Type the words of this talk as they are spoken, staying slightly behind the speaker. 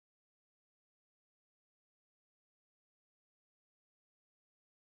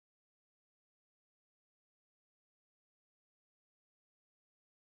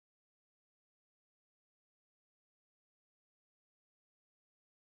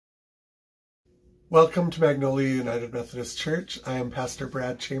Welcome to Magnolia United Methodist Church. I am Pastor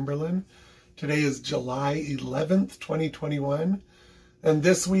Brad Chamberlain. Today is July 11th, 2021, and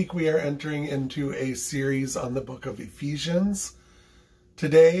this week we are entering into a series on the book of Ephesians.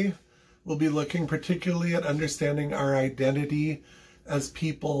 Today we'll be looking particularly at understanding our identity as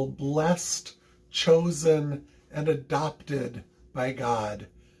people blessed, chosen, and adopted by God,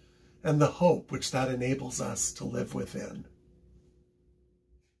 and the hope which that enables us to live within.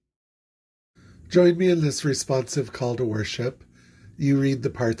 Join me in this responsive call to worship. You read the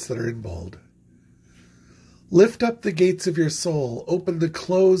parts that are in bold. Lift up the gates of your soul, open the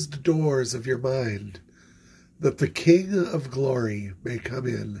closed doors of your mind, that the King of glory may come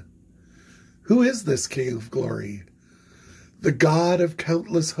in. Who is this King of glory? The God of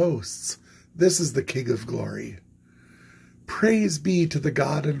countless hosts. This is the King of glory. Praise be to the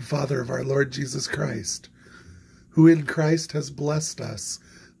God and Father of our Lord Jesus Christ, who in Christ has blessed us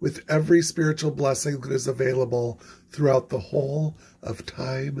with every spiritual blessing that is available throughout the whole of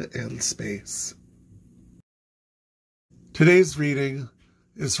time and space. Today's reading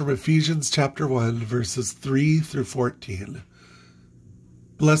is from Ephesians chapter 1, verses 3 through 14.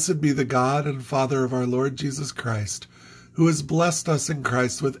 Blessed be the God and Father of our Lord Jesus Christ, who has blessed us in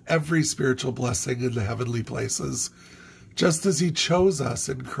Christ with every spiritual blessing in the heavenly places, just as he chose us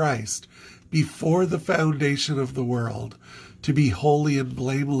in Christ before the foundation of the world, to be holy and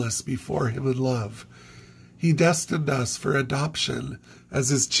blameless before him in love. He destined us for adoption as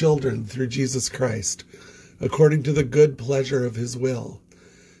his children through Jesus Christ, according to the good pleasure of his will,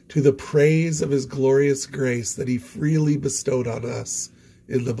 to the praise of his glorious grace that he freely bestowed on us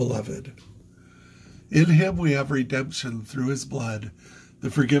in the Beloved. In him we have redemption through his blood,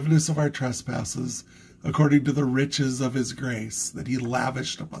 the forgiveness of our trespasses, according to the riches of his grace that he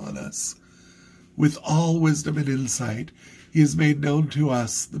lavished upon us. With all wisdom and insight, he has made known to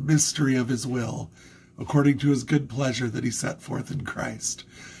us the mystery of his will, according to his good pleasure that he set forth in Christ,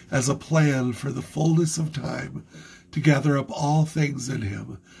 as a plan for the fullness of time, to gather up all things in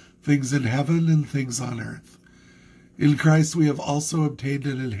him, things in heaven and things on earth. In Christ we have also obtained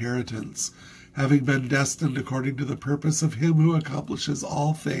an inheritance, having been destined according to the purpose of him who accomplishes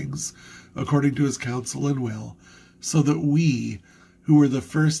all things according to his counsel and will, so that we, who were the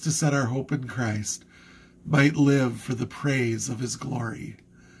first to set our hope in Christ, might live for the praise of his glory.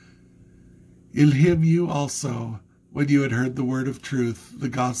 In him you also, when you had heard the word of truth, the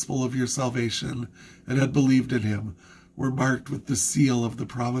gospel of your salvation, and had believed in him, were marked with the seal of the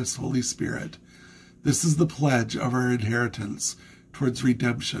promised Holy Spirit. This is the pledge of our inheritance towards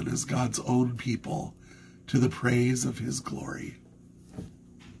redemption as God's own people, to the praise of his glory.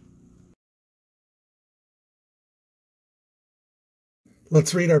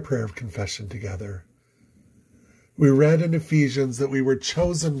 Let's read our prayer of confession together. We read in Ephesians that we were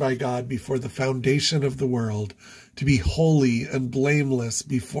chosen by God before the foundation of the world to be holy and blameless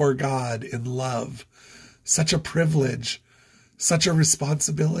before God in love. Such a privilege, such a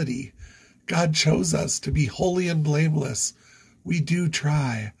responsibility. God chose us to be holy and blameless. We do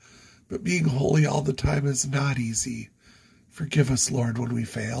try, but being holy all the time is not easy. Forgive us, Lord, when we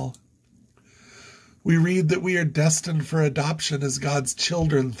fail. We read that we are destined for adoption as God's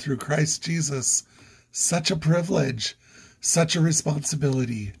children through Christ Jesus. Such a privilege, such a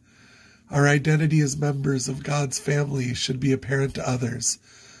responsibility. Our identity as members of God's family should be apparent to others.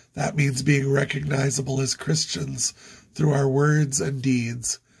 That means being recognizable as Christians through our words and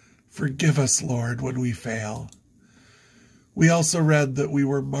deeds. Forgive us, Lord, when we fail. We also read that we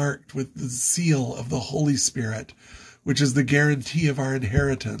were marked with the seal of the Holy Spirit, which is the guarantee of our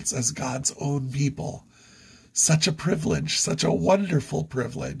inheritance as God's own people. Such a privilege, such a wonderful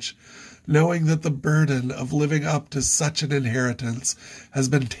privilege, knowing that the burden of living up to such an inheritance has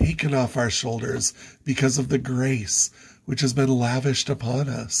been taken off our shoulders because of the grace which has been lavished upon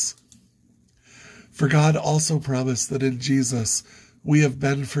us. For God also promised that in Jesus we have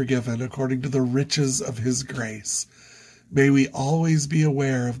been forgiven according to the riches of his grace. May we always be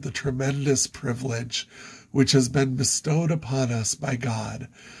aware of the tremendous privilege which has been bestowed upon us by God,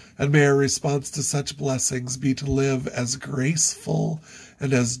 and may our response to such blessings be to live as graceful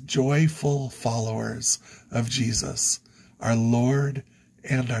and as joyful followers of Jesus, our Lord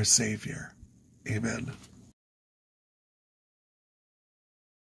and our Savior. Amen.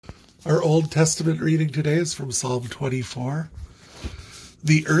 Our Old Testament reading today is from Psalm 24.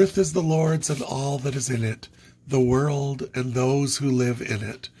 The earth is the Lord's and all that is in it, the world and those who live in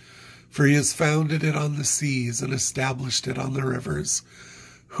it. For he has founded it on the seas and established it on the rivers.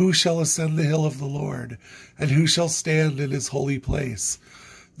 Who shall ascend the hill of the Lord, and who shall stand in his holy place?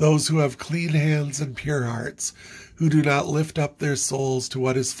 Those who have clean hands and pure hearts, who do not lift up their souls to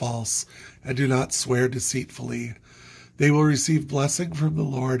what is false and do not swear deceitfully. They will receive blessing from the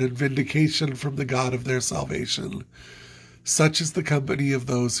Lord and vindication from the God of their salvation. Such is the company of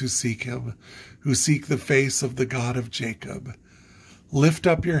those who seek him, who seek the face of the God of Jacob. Lift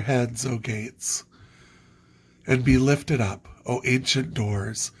up your heads, O gates, and be lifted up, O ancient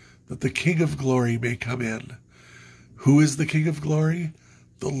doors, that the King of glory may come in. Who is the King of glory?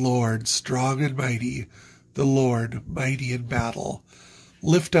 The Lord, strong and mighty, the Lord, mighty in battle.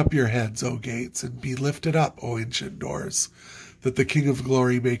 Lift up your heads, O gates, and be lifted up, O ancient doors, that the King of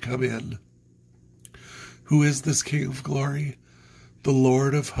glory may come in. Who is this King of glory? The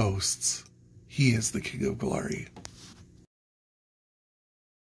Lord of hosts. He is the King of glory.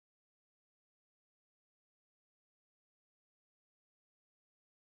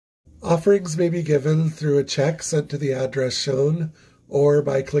 Offerings may be given through a check sent to the address shown or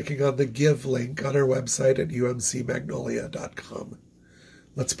by clicking on the Give link on our website at MUMCMagnolia.com.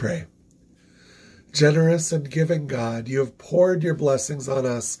 Let's pray. Generous and giving God, you have poured your blessings on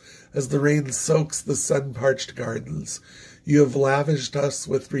us as the rain soaks the sun-parched gardens. You have lavished us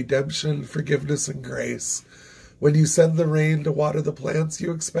with redemption, forgiveness, and grace. When you send the rain to water the plants,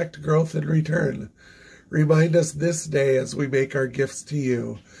 you expect growth in return. Remind us this day as we make our gifts to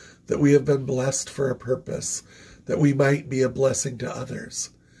you that we have been blessed for a purpose, that we might be a blessing to others.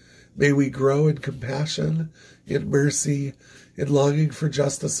 May we grow in compassion, in mercy, in longing for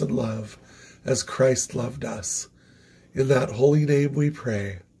justice and love, as Christ loved us. In that holy name we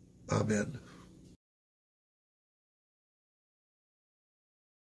pray. Amen.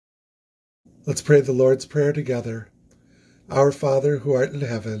 Let's pray the Lord's Prayer together. Our Father, who art in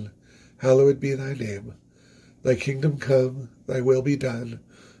heaven, hallowed be thy name. Thy kingdom come, thy will be done,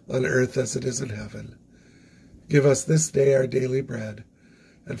 on earth as it is in heaven. Give us this day our daily bread,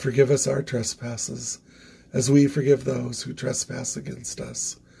 and forgive us our trespasses, as we forgive those who trespass against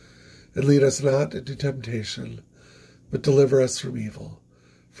us. And lead us not into temptation, but deliver us from evil.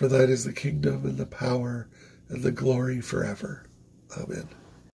 For thine is the kingdom and the power and the glory forever. Amen.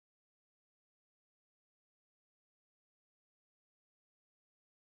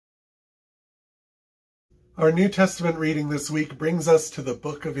 Our New Testament reading this week brings us to the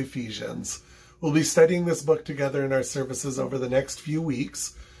book of Ephesians. We'll be studying this book together in our services over the next few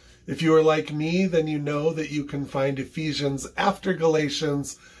weeks. If you are like me, then you know that you can find Ephesians after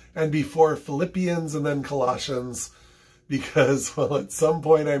Galatians and before Philippians and then Colossians, because, well, at some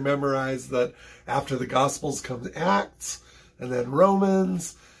point I memorized that after the Gospels comes Acts, and then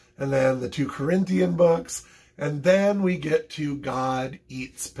Romans, and then the 2 Corinthian books, and then we get to God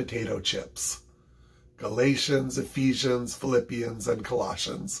Eats Potato Chips. Galatians, Ephesians, Philippians, and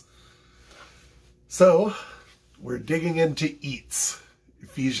Colossians. So, we're digging into Eats,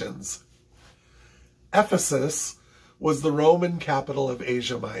 Ephesians. Ephesus was the Roman capital of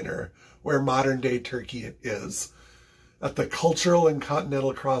Asia Minor, where modern-day Turkey is, at the cultural and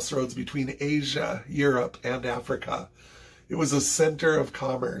continental crossroads between Asia, Europe, and Africa. It was a center of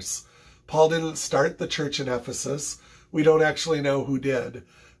commerce. Paul didn't start the church in Ephesus. We don't actually know who did,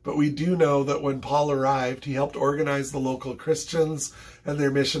 but we do know that when Paul arrived, he helped organize the local Christians and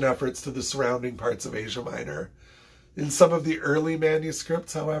their mission efforts to the surrounding parts of Asia Minor. In some of the early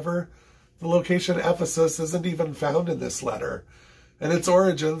manuscripts, however, the location Ephesus isn't even found in this letter, and its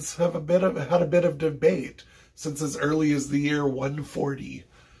origins have had a bit of debate since as early as the year 140.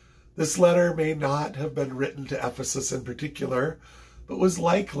 This letter may not have been written to Ephesus in particular, but was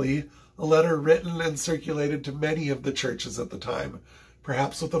likely a letter written and circulated to many of the churches at the time,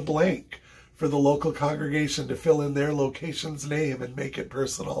 perhaps with a blank for the local congregation to fill in their location's name and make it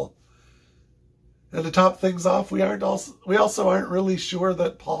personal. And to top things off, we also aren't really sure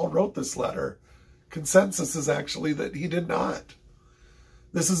that Paul wrote this letter. Consensus is actually that he did not.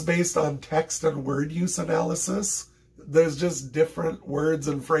 This is based on text and word use analysis. There's just different words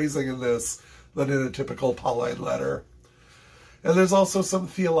and phrasing in this than in a typical Pauline letter. And there's also some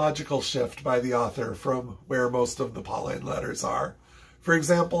theological shift by the author from where most of the Pauline letters are. For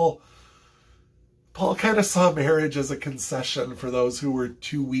example, Paul kind of saw marriage as a concession for those who were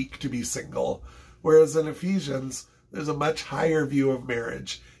too weak to be single, whereas in Ephesians, there's a much higher view of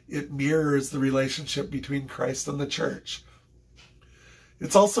marriage. It mirrors the relationship between Christ and the church.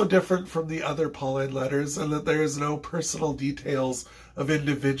 It's also different from the other Pauline letters in that there is no personal details of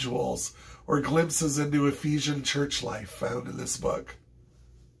individuals or glimpses into Ephesian church life found in this book.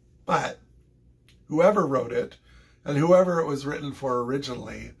 But whoever wrote it, and whoever it was written for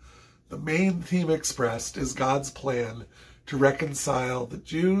originally, the main theme expressed is God's plan to reconcile the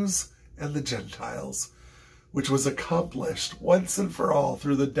Jews and the Gentiles, which was accomplished once and for all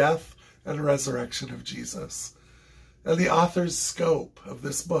through the death and resurrection of Jesus. And the author's scope of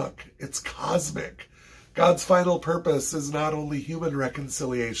this book, it's cosmic. God's final purpose is not only human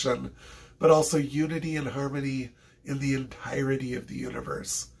reconciliation, but also unity and harmony in the entirety of the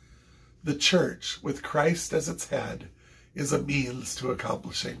universe. The church, with Christ as its head, is a means to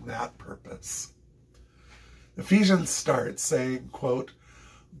accomplishing that purpose. Ephesians starts saying, quote,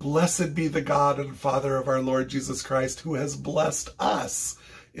 "Blessed be the God and Father of our Lord Jesus Christ, who has blessed us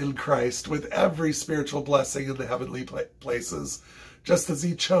in Christ with every spiritual blessing in the heavenly places, just as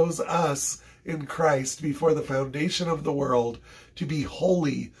he chose us in Christ before the foundation of the world to be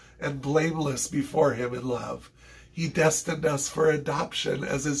holy and blameless before him in love. He destined us for adoption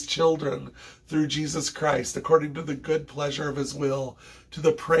as his children through Jesus Christ, according to the good pleasure of his will, to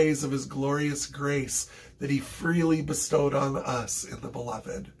the praise of his glorious grace that he freely bestowed on us in the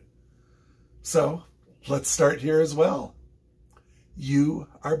beloved." So, let's start here as well. You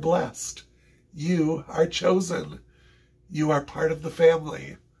are blessed. You are chosen. You are part of the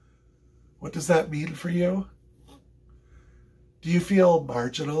family. What does that mean for you? Do you feel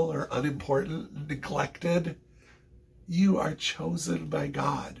marginal or unimportant, neglected? You are chosen by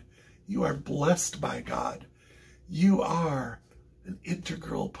God. You are blessed by God. You are an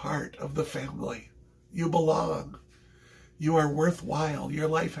integral part of the family. You belong. You are worthwhile. Your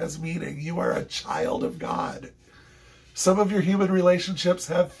life has meaning. You are a child of God. Some of your human relationships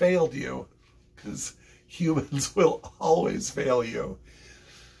have failed you, because humans will always fail you.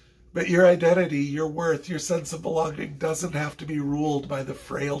 But your identity, your worth, your sense of belonging doesn't have to be ruled by the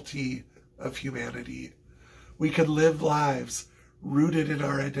frailty of humanity. We can live lives rooted in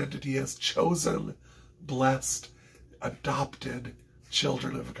our identity as chosen, blessed, adopted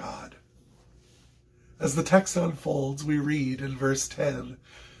children of God. As the text unfolds, we read in verse 10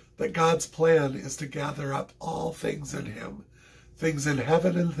 that God's plan is to gather up all things in him, things in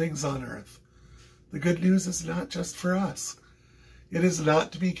heaven and things on earth. The good news is not just for us. It is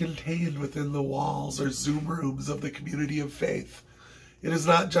not to be contained within the walls or Zoom rooms of the community of faith. It is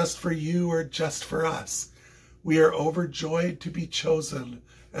not just for you or just for us. We are overjoyed to be chosen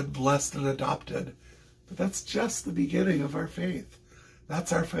and blessed and adopted. But that's just the beginning of our faith.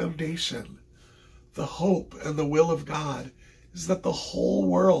 That's our foundation. The hope and the will of God is that the whole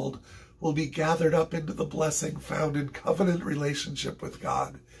world will be gathered up into the blessing found in covenant relationship with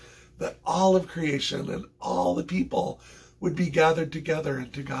God, that all of creation and all the people would be gathered together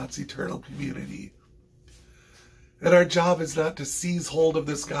into God's eternal community. And our job is not to seize hold of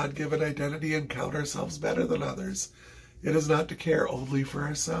this God-given identity and count ourselves better than others. It is not to care only for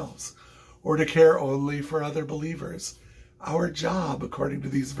ourselves or to care only for other believers. Our job, according to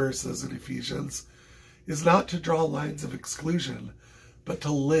these verses in Ephesians, is not to draw lines of exclusion, but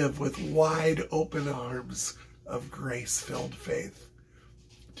to live with wide open arms of grace-filled faith.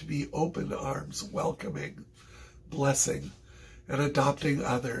 To be open arms, welcoming, blessing, and adopting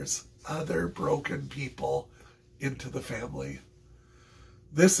others, other broken people, into the family.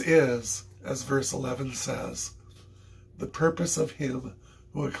 This is, as verse 11 says, the purpose of him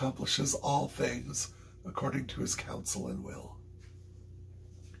who accomplishes all things according to his counsel and will.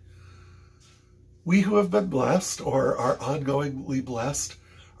 We who have been blessed, or are ongoingly blessed,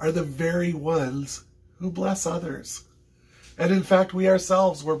 are the very ones who bless others. And in fact, we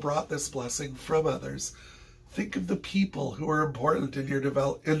ourselves were brought this blessing from others. Think of the people who are important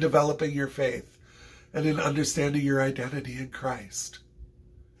in developing your faith and in understanding your identity in Christ.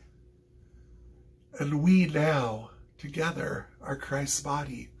 And we now, together, are Christ's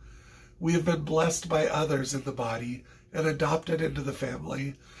body. We have been blessed by others in the body and adopted into the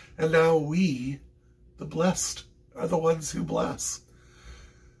family. And now we, the blessed, are the ones who bless.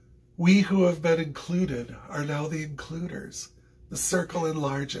 We who have been included are now the includers. The circle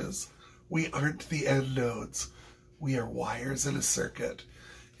enlarges. We aren't the end nodes. We are wires in a circuit.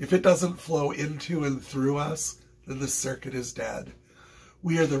 If it doesn't flow into and through us, then the circuit is dead.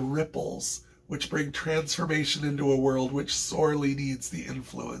 We are the ripples which bring transformation into a world which sorely needs the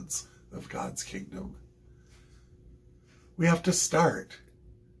influence of God's kingdom. We have to start.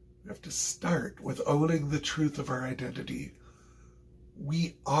 We have to start with owning the truth of our identity.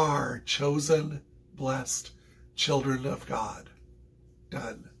 We are chosen, blessed children of God.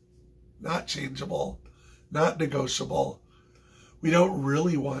 Done. Not changeable, not negotiable. We don't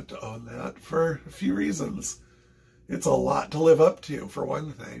really want to own that for a few reasons. It's a lot to live up to, for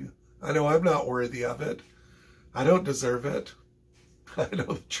one thing. I know I'm not worthy of it. I don't deserve it. I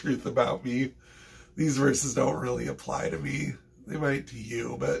know the truth about me. These verses don't really apply to me. They might to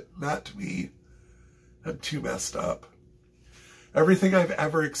you, but not to me. I'm too messed up. Everything I've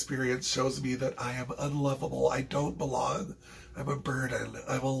ever experienced shows me that I am unlovable. I don't belong. I'm a burden.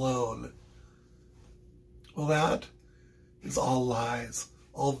 I'm alone. Well, that is all lies,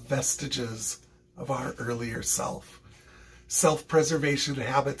 all vestiges of our earlier self. Self-preservation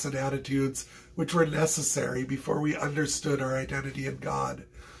habits and attitudes which were necessary before we understood our identity in God.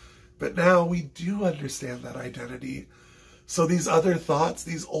 But now we do understand that identity. So these other thoughts,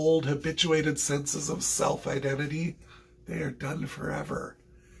 these old habituated senses of self-identity, they are done forever.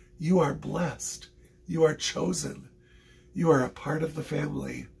 You are blessed. You are chosen. You are a part of the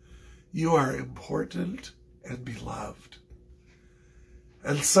family. You are important and beloved.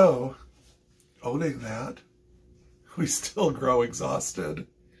 And so, owning that, we still grow exhausted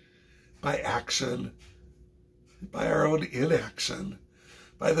by action, by our own inaction,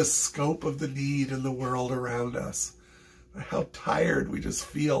 by the scope of the need in the world around us, by how tired we just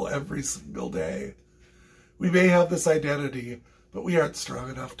feel every single day. We may have this identity, but we aren't strong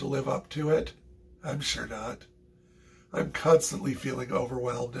enough to live up to it. I'm sure not. I'm constantly feeling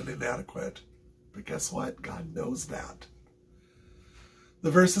overwhelmed and inadequate. But guess what? God knows that.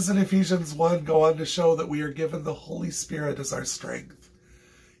 The verses in Ephesians 1 go on to show that we are given the Holy Spirit as our strength.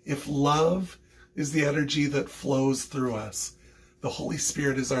 If love is the energy that flows through us, the Holy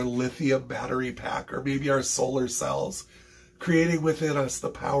Spirit is our lithium battery pack, or maybe our solar cells, creating within us the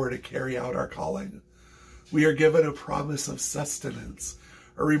power to carry out our calling. We are given a promise of sustenance,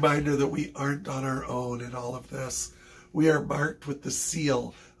 a reminder that we aren't on our own in all of this. We are marked with the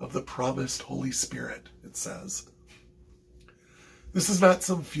seal of the promised Holy Spirit, it says. This is not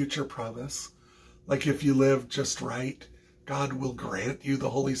some future promise, like if you live just right, God will grant you the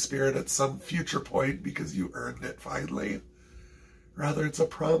Holy Spirit at some future point because you earned it finally. Rather, it's a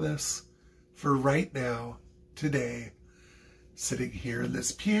promise for right now, today, sitting here in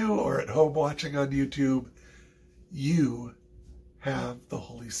this pew or at home watching on YouTube. You have the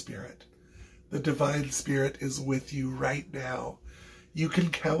Holy Spirit. The divine Spirit is with you right now. You can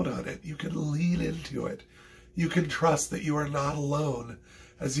count on it. You can lean into it. You can trust that you are not alone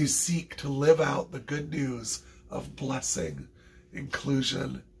as you seek to live out the good news of blessing,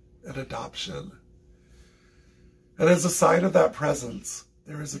 inclusion, and adoption. And as a sign of that presence,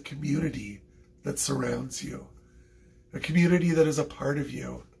 there is a community that surrounds you, a community that is a part of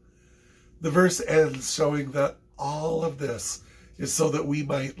you. The verse ends showing that all of this is so that we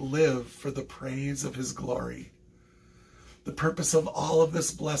might live for the praise of his glory. The purpose of all of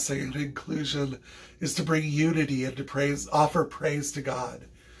this blessing and inclusion is to bring unity and to offer praise to God.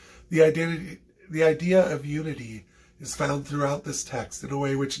 The idea of unity is found throughout this text in a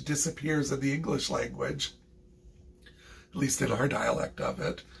way which disappears in the English language, at least in our dialect of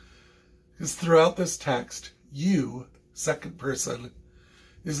it. Because throughout this text, you, second person,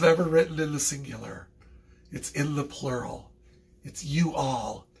 is never written in the singular. It's in the plural. It's you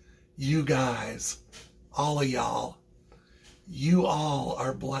all, you guys, all of y'all. You all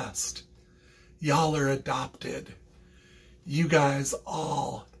are blessed. Y'all are adopted. You guys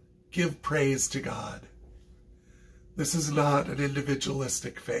all give praise to God. This is not an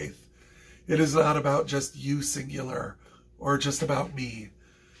individualistic faith. It is not about just you singular or just about me.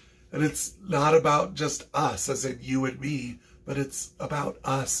 And it's not about just us as in you and me, but it's about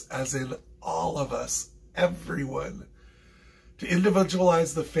us as in all of us, everyone. To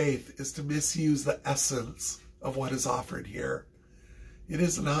individualize the faith is to misuse the essence of what is offered here. It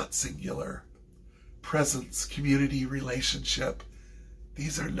is not singular. Presence, community, relationship,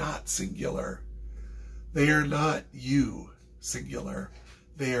 these are not singular. They are not you, singular.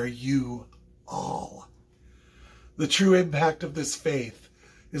 They are you all. The true impact of this faith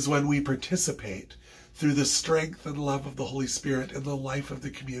is when we participate through the strength and love of the Holy Spirit in the life of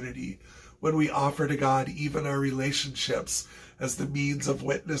the community, when we offer to God even our relationships as the means of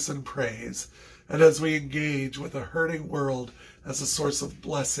witness and praise, and as we engage with a hurting world as a source of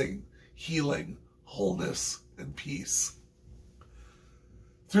blessing, healing, wholeness, and peace.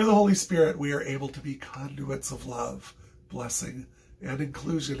 Through the Holy Spirit, we are able to be conduits of love, blessing, and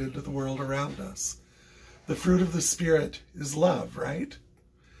inclusion into the world around us. The fruit of the Spirit is love, right?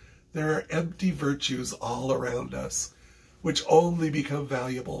 There are empty virtues all around us, which only become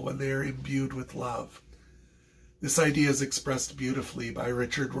valuable when they are imbued with love. This idea is expressed beautifully by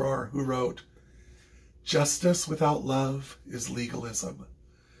Richard Rohr, who wrote, "Justice without love is legalism.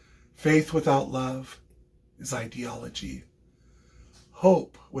 Faith without love is ideology.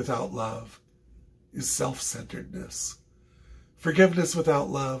 Hope without love is self-centeredness. Forgiveness without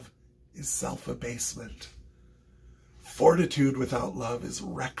love is self-abasement. Fortitude without love is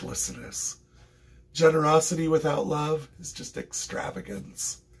recklessness. Generosity without love is just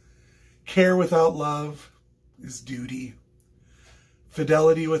extravagance. Care without love is duty.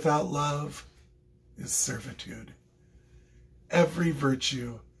 Fidelity without love is servitude. Every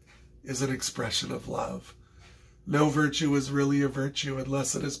virtue is an expression of love. No virtue is really a virtue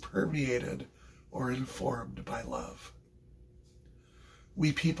unless it is permeated or informed by love.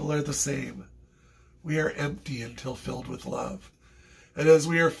 We people are the same. We are empty until filled with love. And as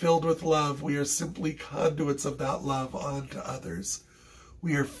we are filled with love, we are simply conduits of that love on to others.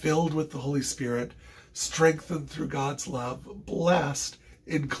 We are filled with the Holy Spirit, strengthened through God's love, blessed,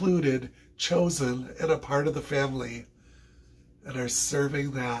 included, chosen, and a part of the family, and are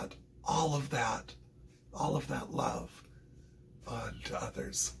serving that, all of that love on to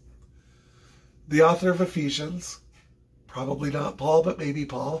others. The author of Ephesians, probably not Paul, but maybe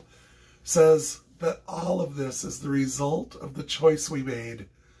Paul, says that all of this is the result of the choice we made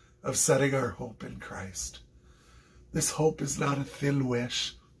of setting our hope in Christ. This hope is not a thin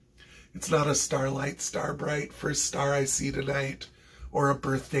wish. It's not a starlight, star bright, first star I see tonight, or a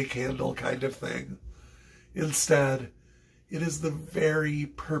birthday candle kind of thing. Instead, it is the very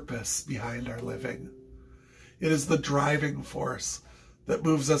purpose behind our living. It is the driving force that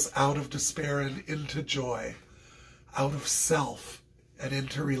moves us out of despair and into joy, out of self and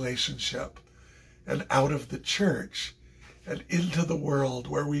into relationship, and out of the church and into the world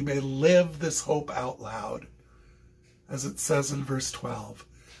where we may live this hope out loud, as it says in verse 12,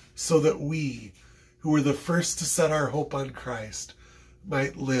 so that we, who were the first to set our hope on Christ,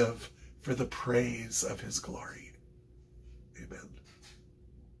 might live for the praise of his glory. Amen.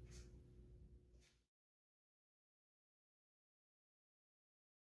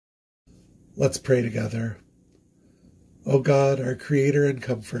 Let's pray together. O God, our Creator and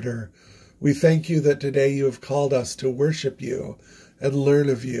Comforter, we thank you that today you have called us to worship you and learn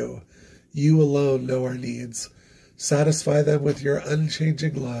of you. You alone know our needs. Satisfy them with your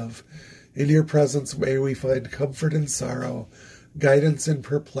unchanging love. In your presence may we find comfort in sorrow, guidance in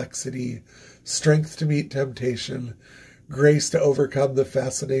perplexity, strength to meet temptation, grace to overcome the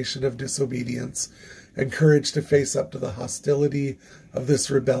fascination of disobedience, and courage to face up to the hostility of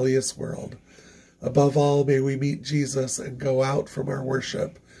this rebellious world. Above all, may we meet Jesus and go out from our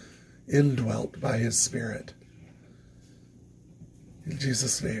worship indwelt by his Spirit. In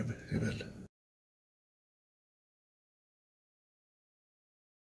Jesus' name, amen.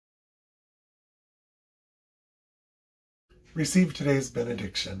 Receive today's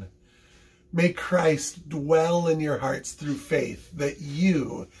benediction. May Christ dwell in your hearts through faith, that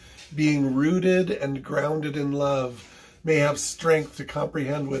you, being rooted and grounded in love, may have strength to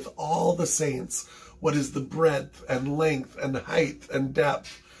comprehend with all the saints what is the breadth and length and height and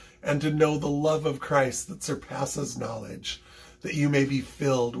depth, and to know the love of Christ that surpasses knowledge, that you may be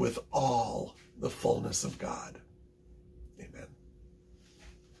filled with all the fullness of God. Amen.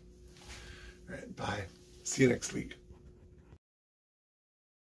 All right, bye. See you next week.